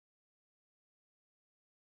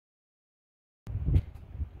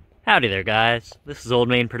Howdy there, guys. This is Old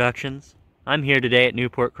Main Productions. I'm here today at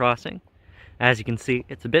Newport Crossing. As you can see,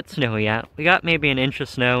 it's a bit snowy out. We got maybe an inch of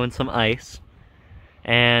snow and some ice.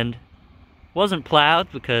 And wasn't plowed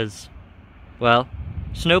because, well,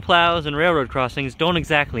 snow plows and railroad crossings don't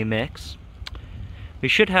exactly mix. We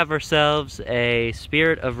should have ourselves a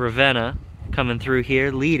Spirit of Ravenna coming through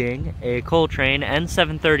here leading a coal train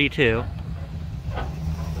N732.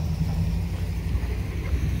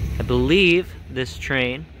 I believe this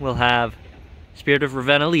train will have Spirit of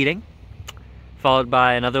Ravenna leading, followed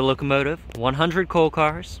by another locomotive, 100 coal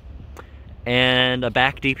cars, and a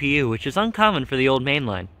back DPU, which is uncommon for the old main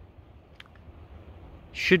line.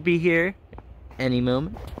 Should be here any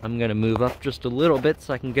moment. I'm gonna move up just a little bit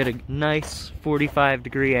so I can get a nice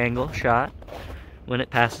 45-degree angle shot when it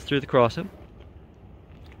passes through the crossing.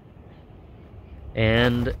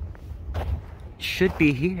 And should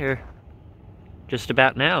be here just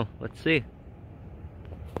about now. Let's see.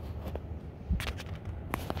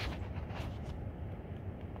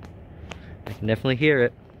 I can definitely hear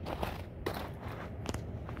it.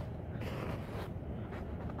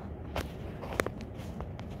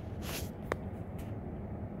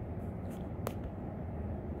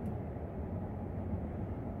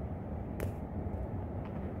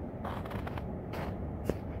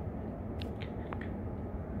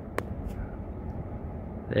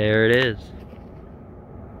 There it is.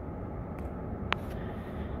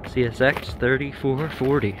 CSX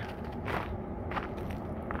 3440.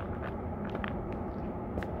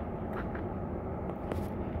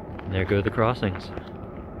 And there go the crossings.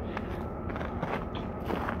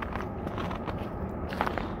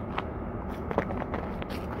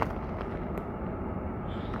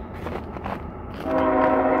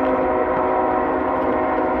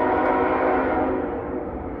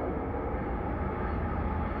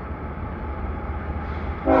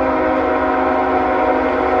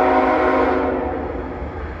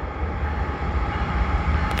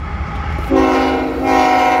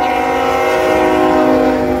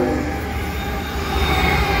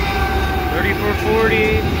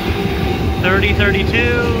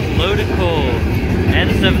 N732, loaded coal,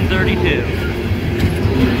 N732.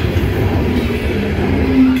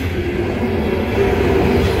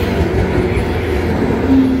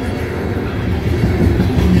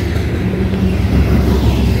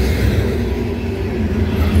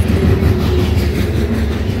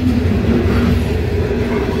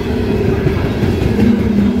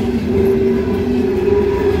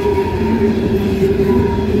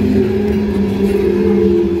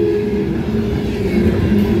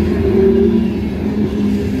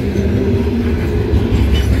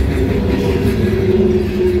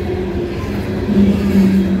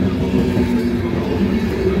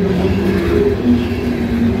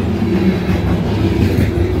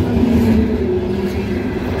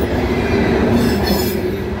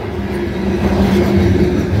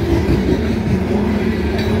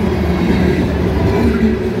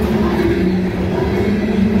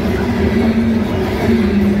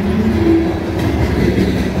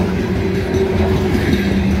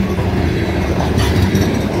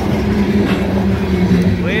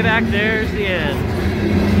 There's the end.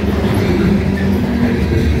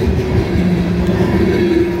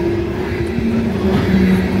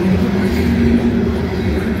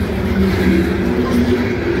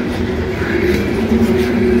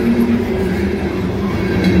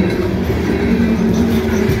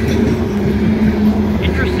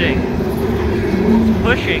 Interesting. It's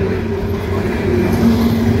pushing.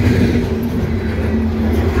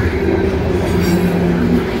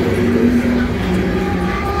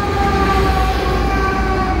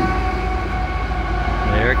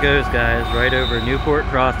 Goes, guys, right over Newport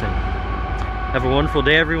Crossing. Have a wonderful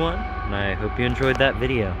day, everyone, and I hope you enjoyed that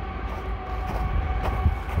video.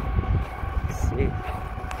 Let's see.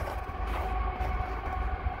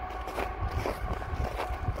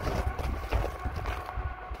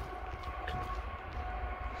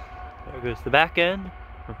 There goes the back end,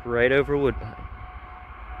 right over Woodbine.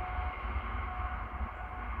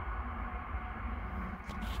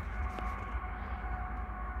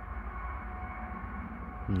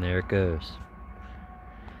 And there it goes.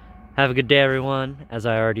 Have a good day, everyone. As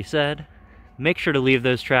I already said, make sure to leave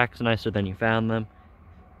those tracks nicer than you found them.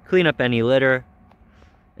 Clean up any litter.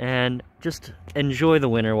 And just enjoy the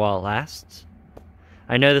winter while it lasts.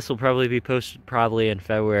 I know this will probably be posted in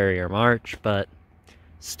February or March, but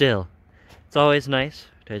still, it's always nice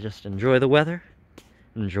to just enjoy the weather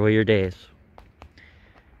and enjoy your days.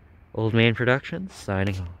 Old Main Productions,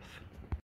 signing off.